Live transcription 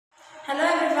Hello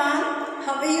everyone,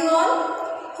 how are you all?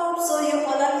 Hope so you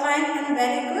all are fine and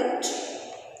very good.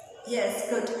 Yes,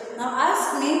 good. Now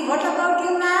ask me, what about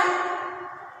you, ma'am?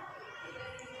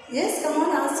 Yes, come on,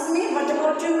 ask me, what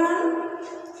about you, ma'am?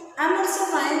 I'm also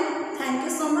fine, thank you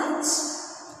so much.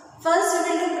 First we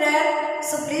will do prayer,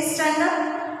 so please stand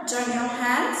up, join your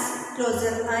hands, close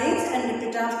your eyes and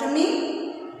repeat after me.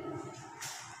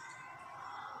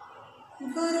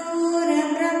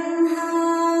 Guru Brahma,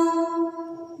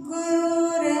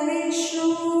 Guru Vishnu,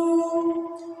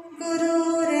 Guru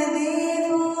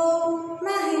Devo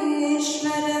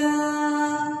Maheshwara,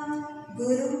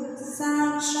 Guru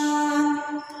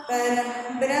Sakshat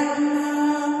Parabrahma,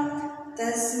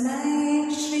 Tasmai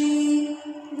Shri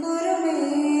Gurave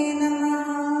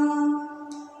Namaha,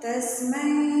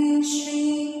 Tasmai Shri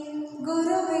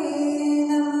Gurave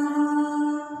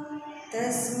Namaha,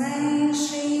 Tasmai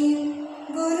Shri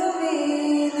Gurave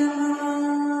Namaha.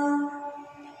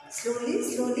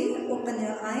 Slowly open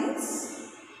your eyes.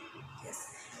 Yes.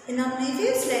 In our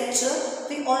previous lecture,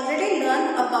 we already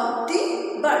learned about the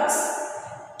birds.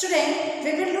 Today,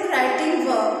 we will do writing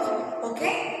work.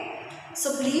 Okay?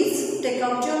 So please take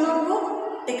out your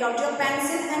notebook, take out your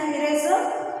pencil and eraser.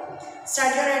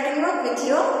 Start your writing work with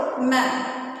your map.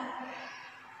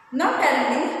 Now tell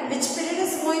me, which period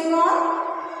is going on?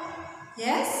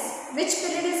 Yes, which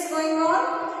period is going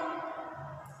on?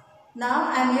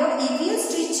 Now I am your EVS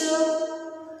teacher.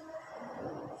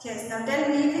 Yes, now tell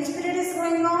me, which period is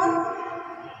going on?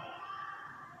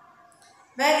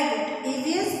 Very good.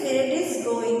 EVS period is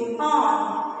going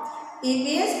on.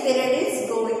 EVS period is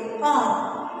going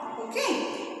on.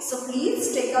 Okay. So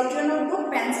please take out your notebook,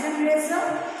 pencil and eraser.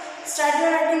 Start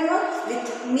your writing work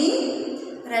with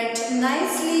me. Write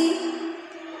nicely.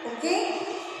 Okay.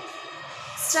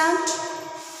 Start.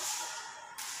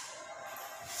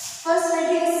 First write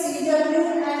here CW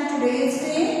and today's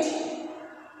date.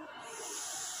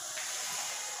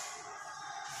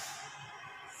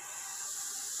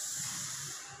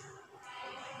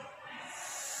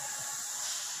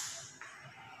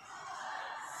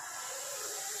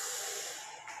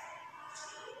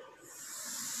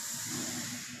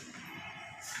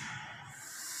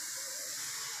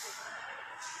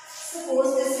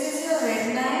 Suppose this is your red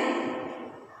line.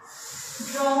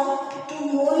 Draw two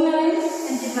more lines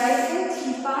and divide in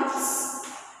three parts.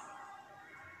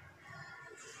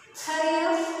 Hurry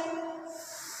up.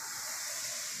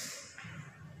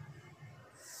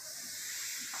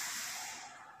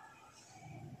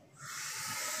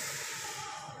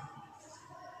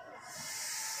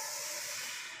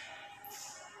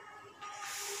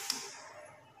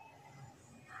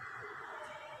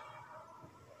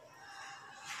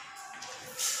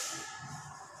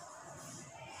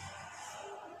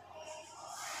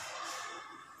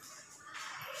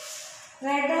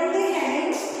 Write down the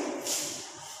heading.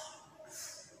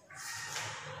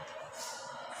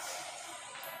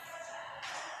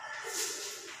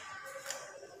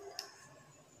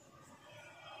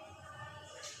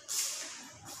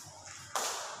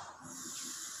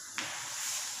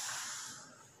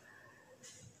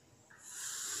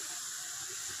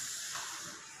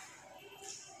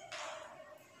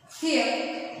 Here,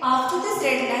 after this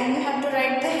red line, you have to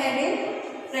write the heading.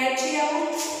 Write here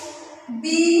B.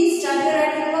 Start your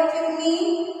writing work with me.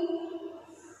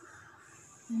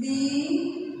 B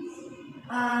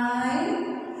I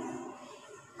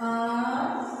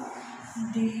R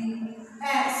D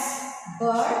S.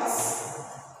 Birds.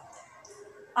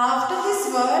 After this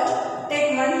word,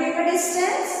 take one paper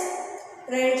distance.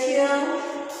 Write here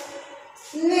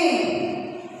name.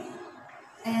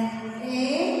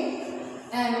 N-A-M-E.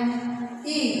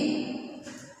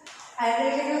 I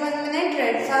will give you 1 minute.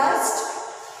 Write fast.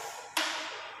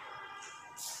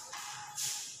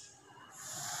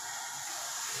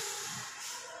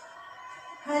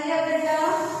 Hurry up, beta.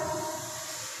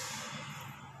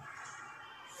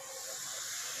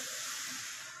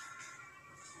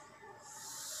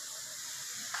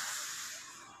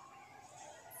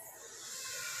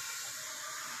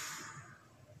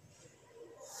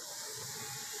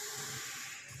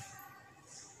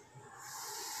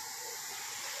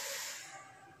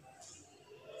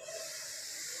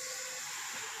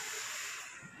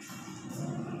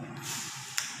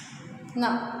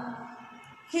 Now,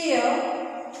 here,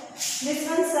 this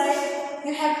one side,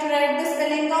 you have to write the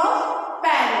spelling of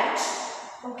parrot.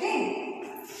 Okay.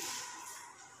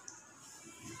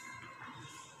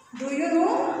 Do you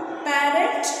know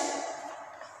parrot?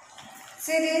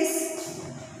 See this.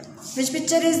 Which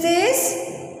picture is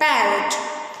this? Parrot.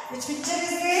 Which picture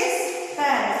is this?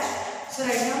 Parrot. So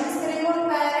write down the spelling of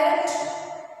parrot.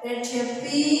 Write here P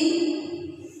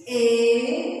A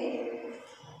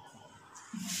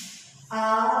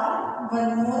R,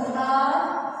 one more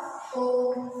R, O,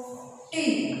 T.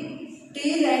 T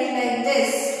write like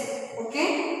this. Okay.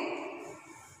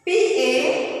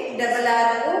 P-A-R-R-O-T,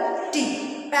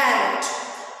 parrot.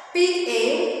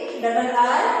 P-A-R-R-O-T,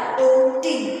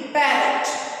 parrot.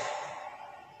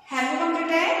 Have you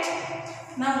completed?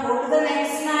 Now go to the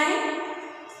next line.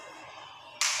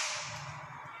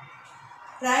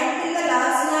 Write in the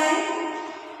last line.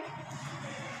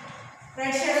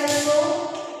 Right side also.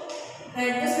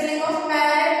 Write the spelling of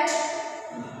parrot.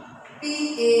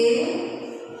 P-A-R-R-O-T,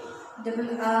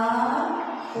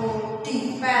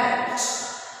 parrot.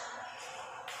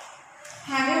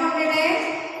 Have you completed?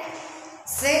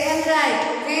 Say and write.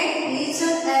 Okay. Each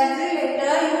and every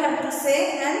letter you have to say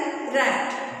and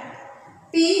write.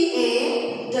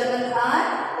 P-A-R-R-O-T.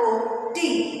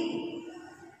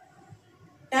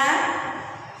 Done?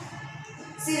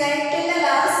 See, write till the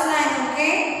last line,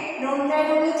 okay? Don't write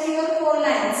only 3 or 4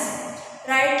 lines.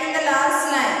 Write till the last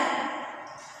line.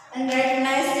 And write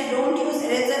nicely. Don't use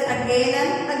eraser again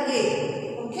and again.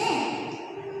 Okay?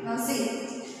 Now see.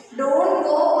 Don't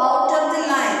go out of the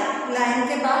line. Line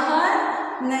के बाहर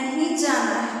नहीं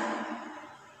जाना है.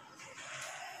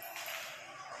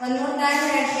 One more time,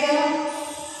 right here.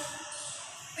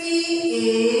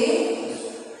 P-A-R-R-O-T,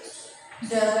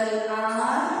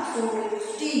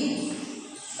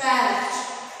 parrot.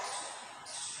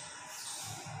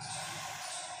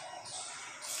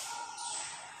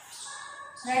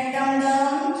 Write down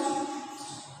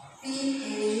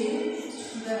P-A-R-R-O-T,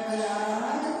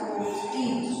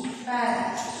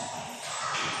 parrot.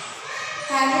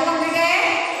 Have you completed?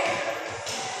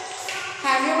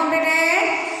 Have you completed?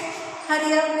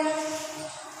 Hurry up.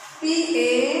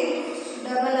 P-A-R-R-O-T,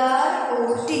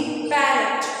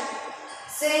 parrot.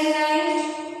 Say right.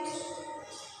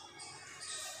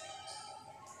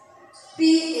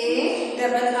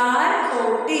 P-A-R-R-O-T,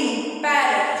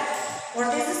 parrot. What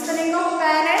is the spelling of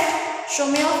parrot? Show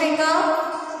me your finger.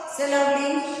 Say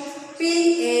loudly.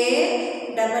 P-A-R-R-O-T,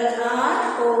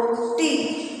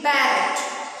 parrot.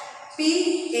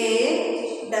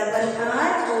 P-A-R-R-O-T,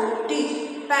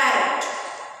 parrot.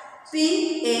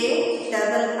 P-A-R-R-O-T,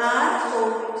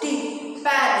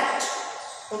 parrot.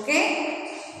 Okay?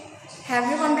 Have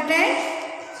you completed?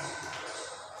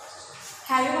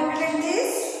 Have you completed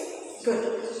this? Good.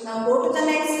 Now go to the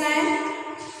next line.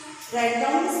 Write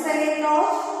down the spelling of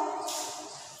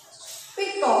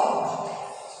peacock.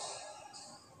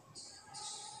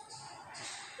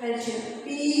 Write here.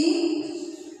 P-E-A-C-O-C-K.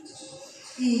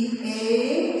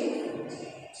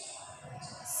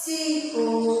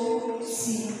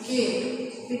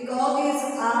 Peacock is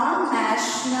a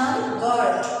national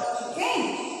bird. Okay.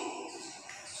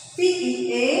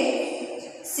 P-E-A-C-O-C-K.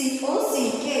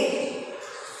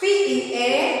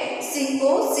 P-E-A-C-O-C-K.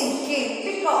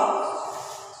 Peacock.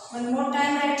 One more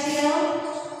time right here.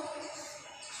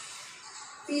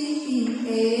 P-E-A-C-O-C-K.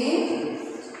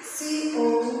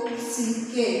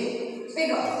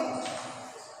 Peacock.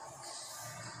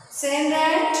 Same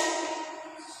right.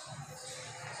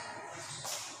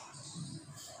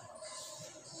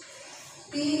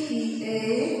 P-E-A-C-O-C-K.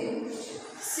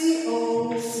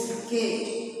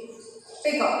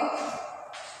 Peacock.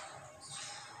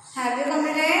 Have you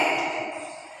completed?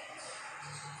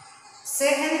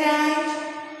 Say and write.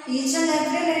 Each and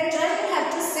every letter you have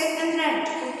to say and write.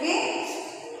 Okay?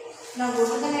 Now go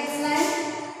to the next line.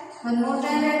 One more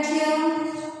time right here.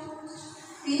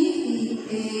 P-E-A-C-O-C-K.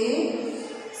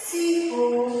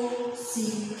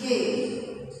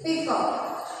 Peacock.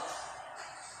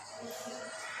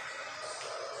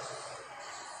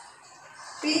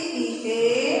 P-E-A-C-O-C-K.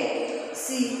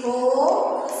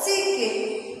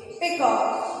 Peacock.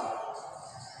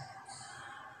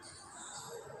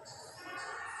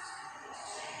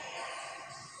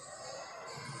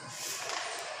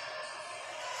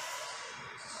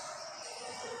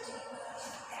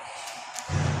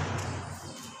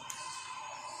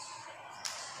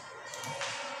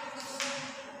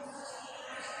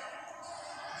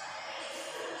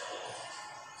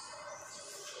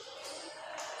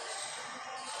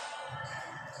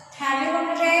 Have you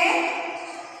completed?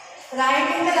 Write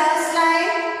in the last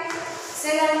line.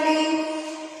 Say loudly.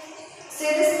 Say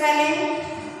the spelling.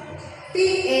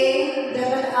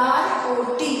 P-A-R-R-O-T,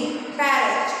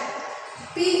 parrot.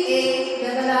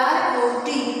 P-A-R-R-O-T,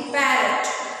 parrot.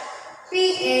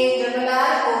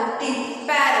 P-A-R-R-O-T,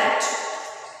 parrot.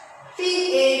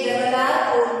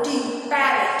 P-A-R-R-O-T,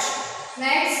 parrot.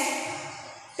 Next,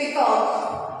 peacock.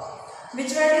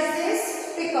 Which word is this?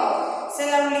 Peacock. Say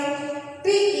loudly.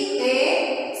 P-E-A-C-O-C-K,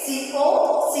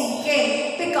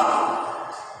 peacock.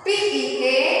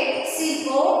 P-E-A-C-O-C-K,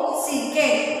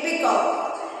 peacock.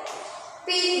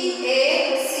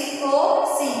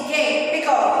 P-E-A-C-O-C-K,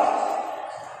 peacock.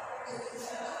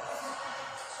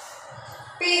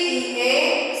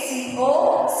 P-E-A-C-O-C-K,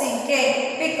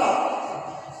 peacock.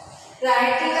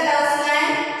 Right to the last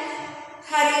line.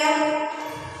 Hurry up.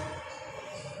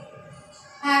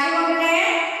 Have you got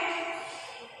it?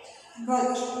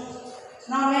 Good.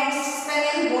 Now next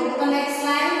spelling, go to the next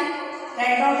line.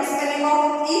 Write down the spelling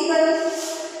of eagle.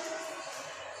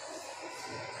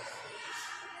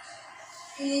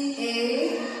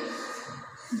 E-A-G-L-E,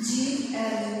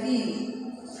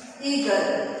 eagle.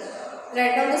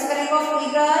 Write down the spelling of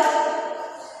eagle.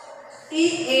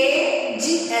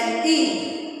 E-A-G-L-E,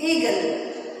 eagle.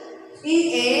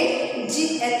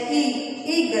 E-A-G-L-E,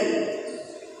 eagle.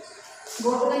 Go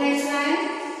to the next line.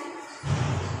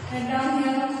 Head down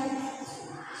here.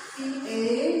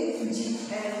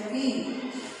 E-A-G-L-E,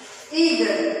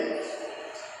 eagle.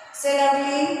 Say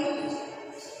loudly.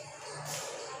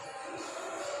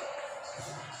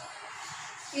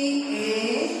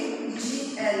 E-A-G-L-E,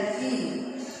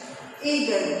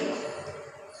 eagle.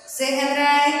 Say and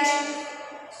write.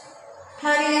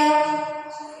 Hurry up.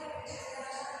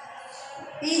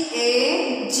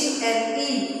 E-A-G-L-E,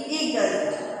 eagle.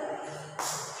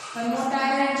 One more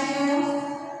time, write here.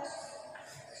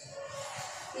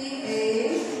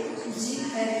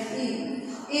 E-A-G-L-E,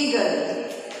 eagle.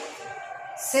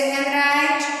 Say and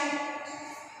write.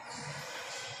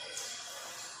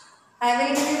 I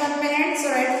will give you 1 minute, so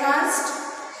write fast.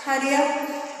 Hurry up.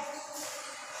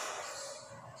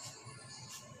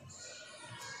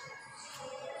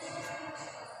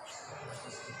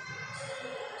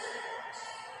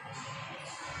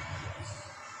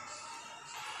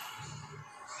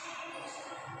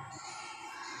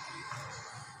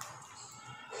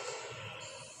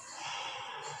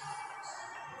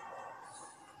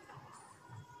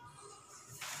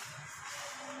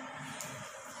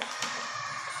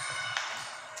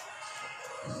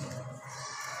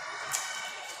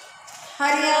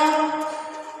 Hurry up.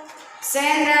 Say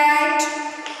and write.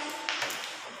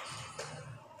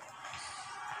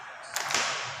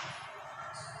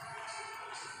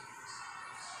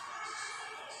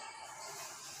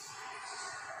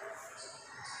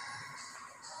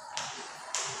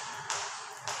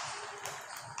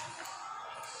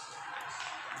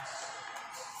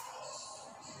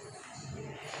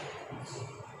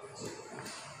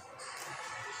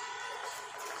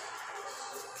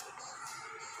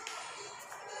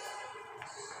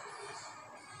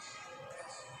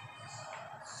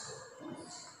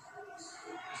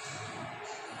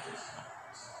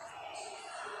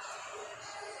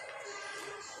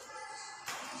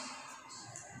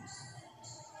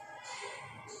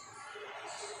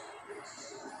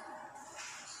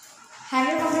 Have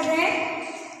you completed?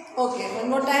 Okay, one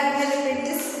more time we will repeat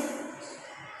this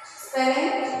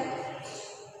spelling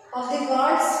of the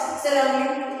words. Slowly.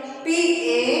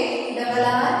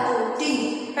 P-A-R-R-O-T,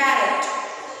 parrot.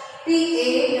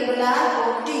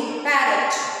 P-A-R-R-O-T,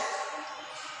 parrot.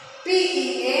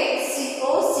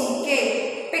 P-E-A-C-O-C-K,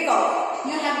 peacock.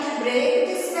 You have to break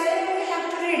this spelling and you have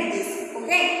to read this.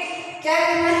 Okay? क्या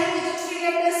करना है? ये जो 3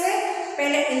 letters है,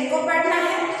 पहले इनको पढ़ना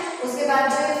है, उसके बाद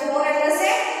जो 4 letters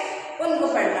है, उनको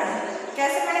पढ़ना है.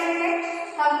 कैसे पढ़ेंगे?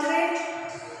 How to read?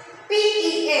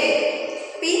 P-E-A,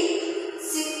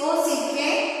 P-C-O-C-K,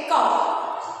 cock.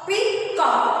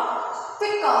 Peacock,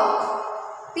 peacock.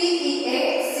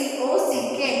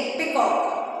 P-E-A-C-O-C-K, peacock.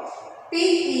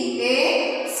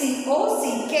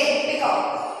 P-E-A-C-O-C-K, peacock.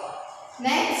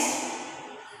 Next,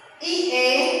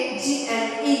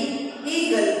 E-A-G-L-E,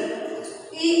 eagle.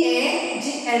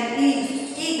 E-A-G-L-E,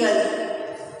 eagle.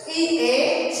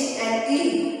 E-A-G-L-E,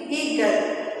 eagle.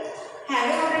 Have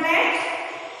you noted it?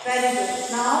 Very good.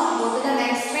 Now go to the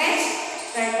next page.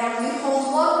 Write down the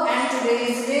homework and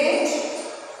today's date.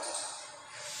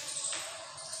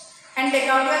 And take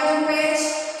out your new page.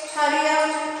 Hurry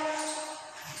up.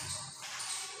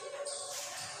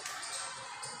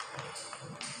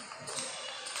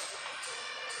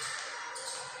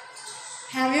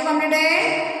 Have you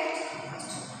completed?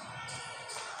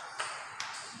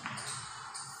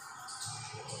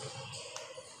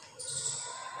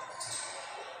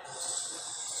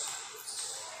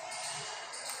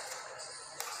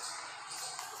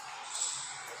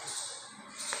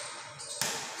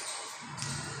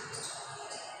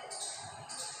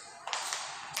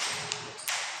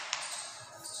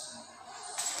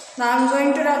 Now I am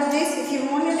going to rub this. If you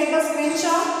want to take a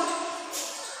screenshot.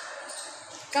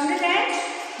 Completed?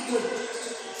 Good.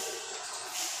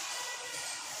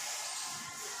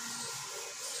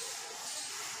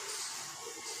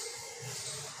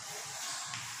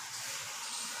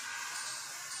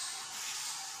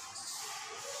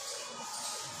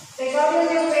 Take out your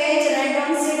new page, write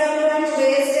down CW and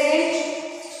today's date.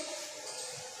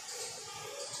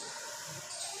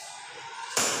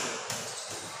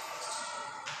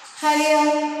 Hurry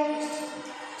up.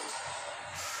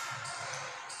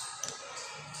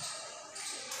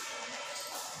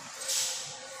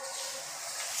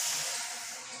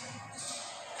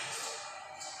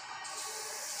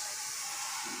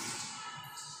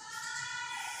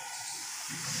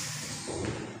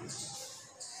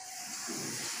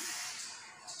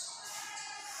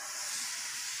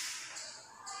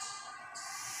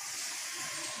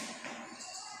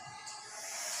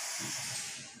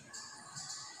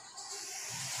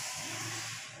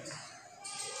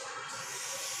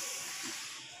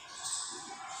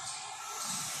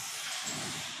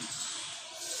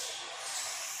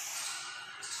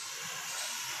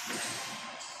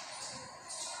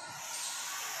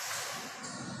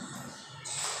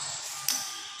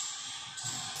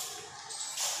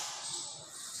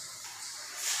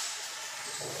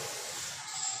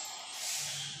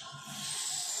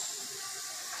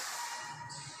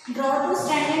 Draw two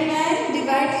standing line,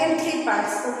 divide in three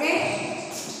parts, okay?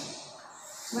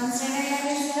 One standing line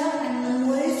is here and one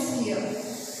more is here,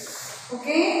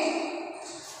 okay?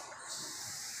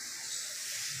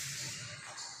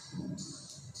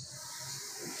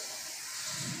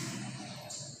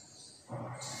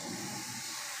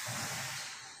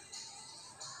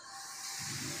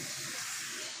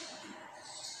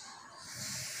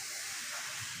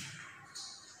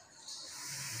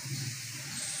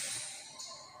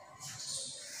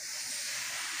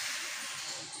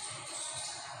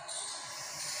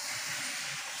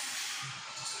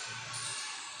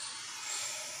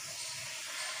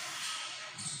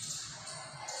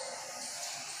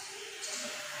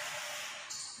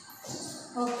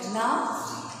 Okay, now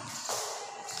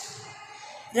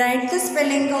write the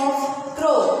spelling of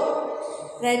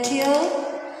crow. Right here,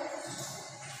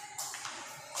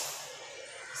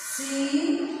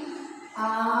 C-R-O-W,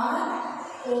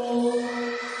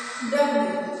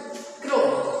 crow.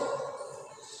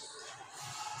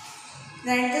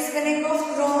 Write the spelling of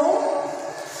crow.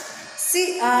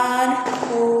 C-R-O-W,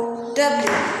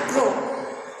 crow.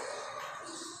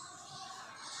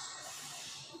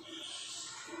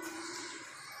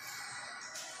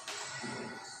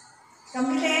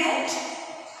 Complete.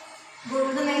 Go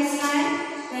to the next line.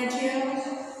 Right here.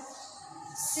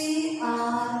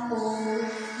 C-R-O-W,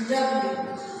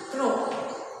 crow.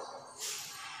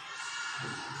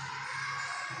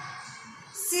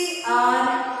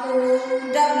 C-R-O-W,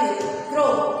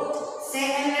 crow. Say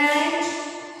and write.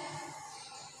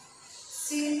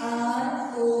 C-R-O-W,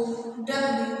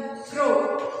 crow.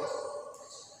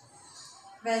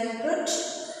 Very good.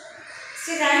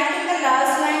 See, write in the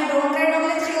last line. Don't write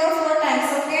only 3 or 4 times,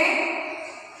 okay?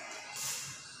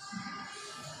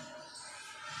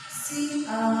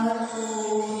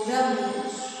 C-R-O-W,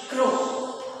 crow.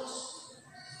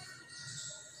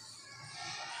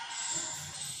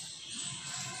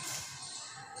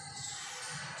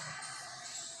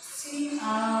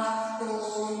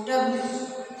 C-R-O-W,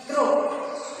 crow.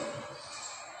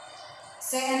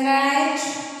 Say and write.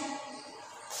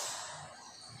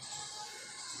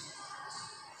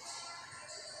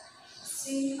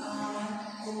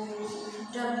 C-R-O-W,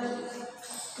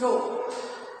 crow.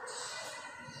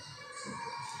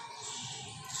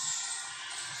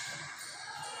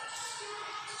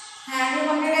 Have you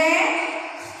completed?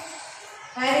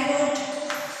 Very good.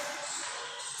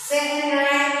 Say and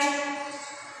write.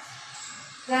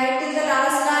 Write till the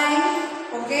last line.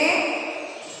 Okay?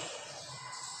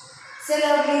 Say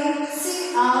lovely.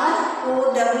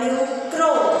 C-R-O-W,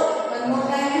 crow. One more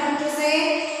time you have to say.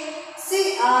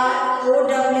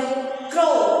 C-R-O-W,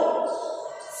 crow.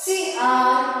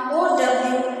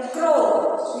 C-R-O-W, crow.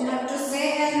 You have to say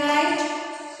and write.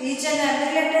 Each and every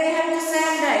letter you have to say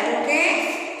and write, okay?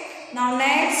 Now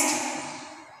next,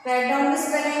 write down the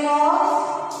spelling of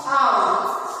owl.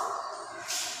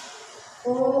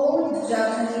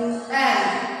 O-W-L,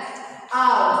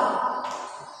 owl.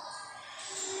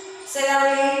 Say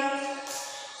loudly.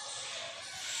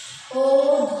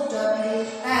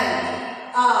 O-W-L,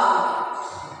 owl.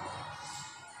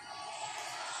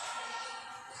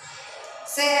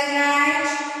 Say and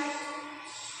write.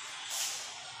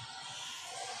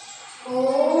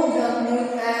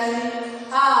 O-W-L,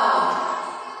 owl.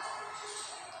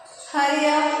 Hurry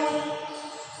up.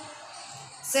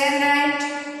 Say and write.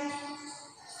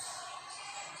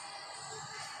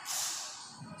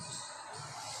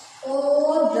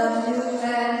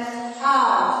 O-W-L,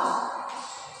 owl.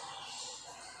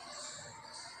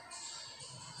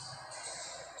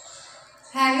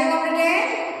 Have you completed?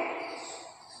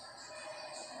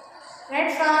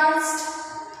 Write fast.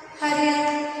 Hurry up.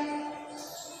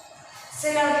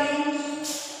 Say loudly.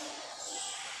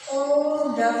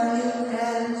 O-W-L-R.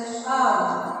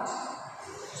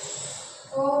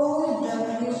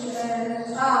 O-W-L-R.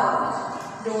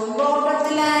 Don't go out of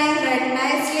the line. Write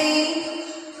nicely.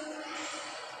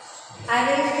 I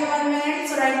will give you 1 minute,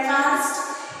 so write fast.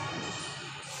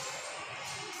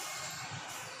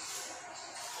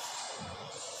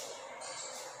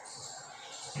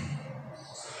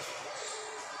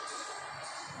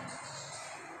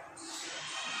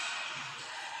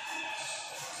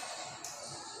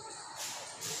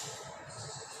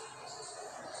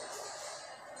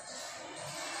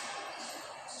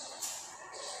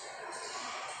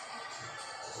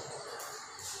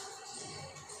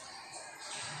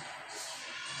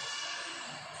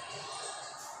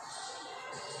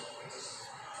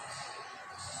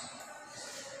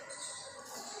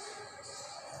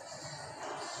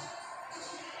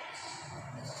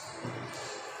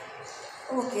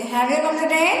 Okay, have you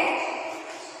completed?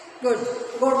 Good.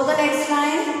 Go to the next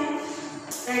line.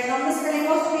 Write down the spelling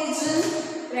of pigeon.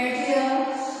 Right here.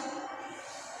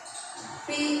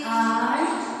 P-I-G-E-O-N.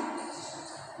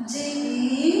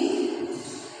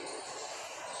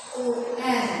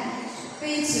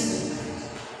 Pigeon.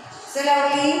 Say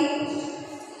loudly.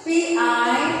 P-I-G-E-O-N.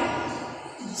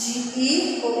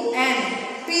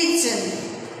 Pigeon.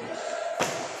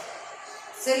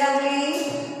 Say loudly.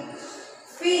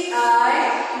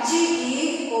 P-I-G-E-O-N.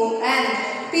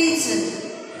 Pigeon.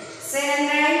 Say and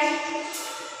write.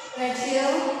 Right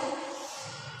here.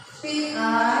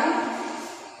 P-I-G-E-O-N.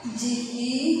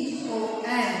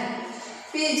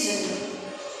 Pigeon.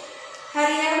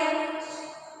 Hurry up.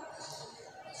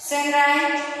 Say and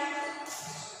write.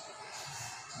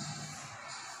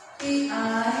 P-I-G-E-O-N.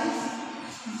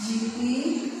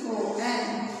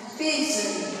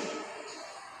 Pigeon.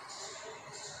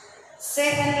 Say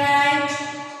and write.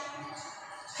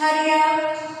 Hurry up.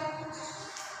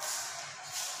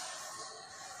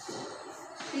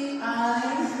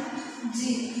 P-I-G-E-O-N.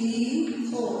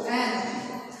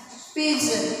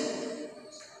 Pigeon.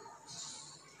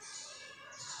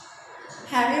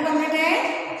 Have you completed?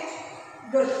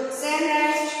 Good. Say and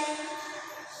write.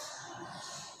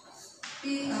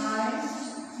 P-I-G-E-O-N.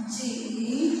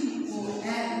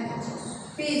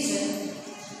 Pigeon.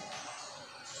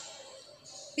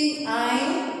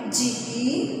 P-I-G-E-O-N.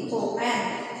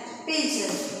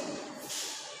 Pigeon.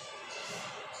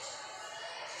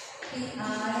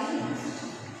 P-I-G-E-O-N.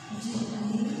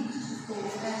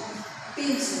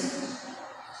 Pigeon.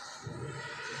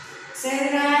 Say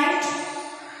it right.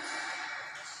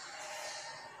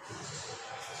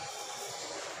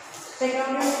 Take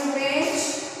out your page.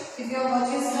 If your work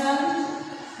is done,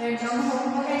 write down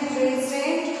homework and erase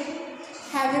it.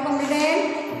 Have you completed?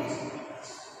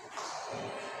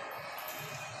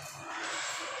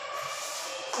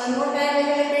 One more time we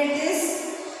will repeat this.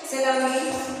 Say loudly.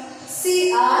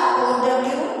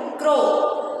 C-R-O-W, crow.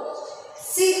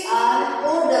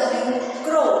 C-R-O-W,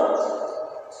 crow.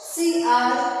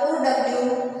 C-R-O-W,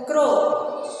 crow.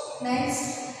 Next.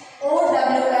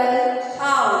 O-W-L,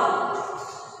 owl.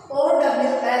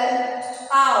 O-W-L,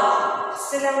 owl.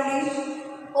 Say loudly.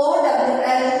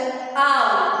 O-W-L,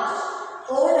 owl.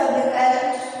 O-W-L,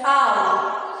 owl.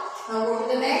 Now go to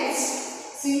the next.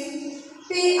 See.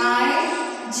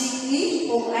 P-I-G-E-O-N,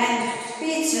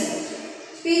 pigeon.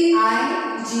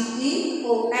 P-I-G-E-O-N,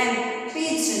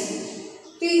 pigeon.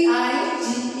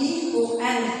 P-I-G-E-O-N,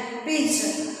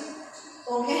 pigeon.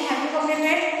 Okay, have you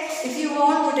completed? If you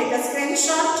want to take a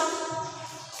screenshot.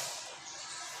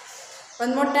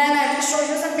 One more time, I will show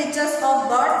you some pictures of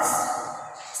birds.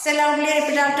 Say loudly,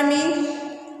 repeat after me.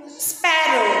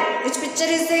 Sparrow. Which picture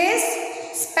is this?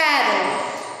 Sparrow.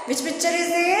 Which picture is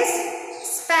this?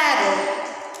 Sparrow.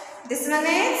 This one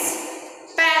is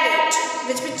parrot.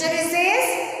 Which picture is this?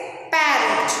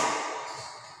 Parrot.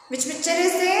 Which picture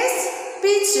is this?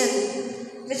 Pigeon.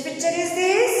 Which picture is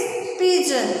this?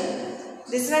 Pigeon.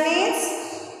 This one is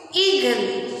eagle.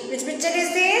 Which picture is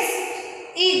this?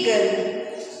 Eagle.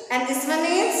 And this one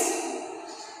is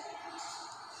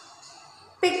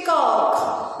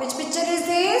peacock. Which picture is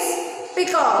this?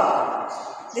 Peacock.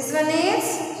 This one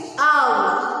is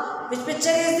owl. Which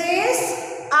picture is this?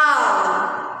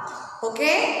 Owl.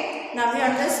 Okay. Now you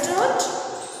understood?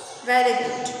 Very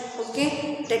good.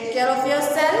 Okay. Take care of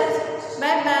yourself.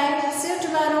 Bye bye. See you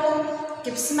tomorrow.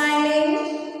 Keep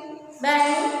smiling.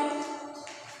 Bye.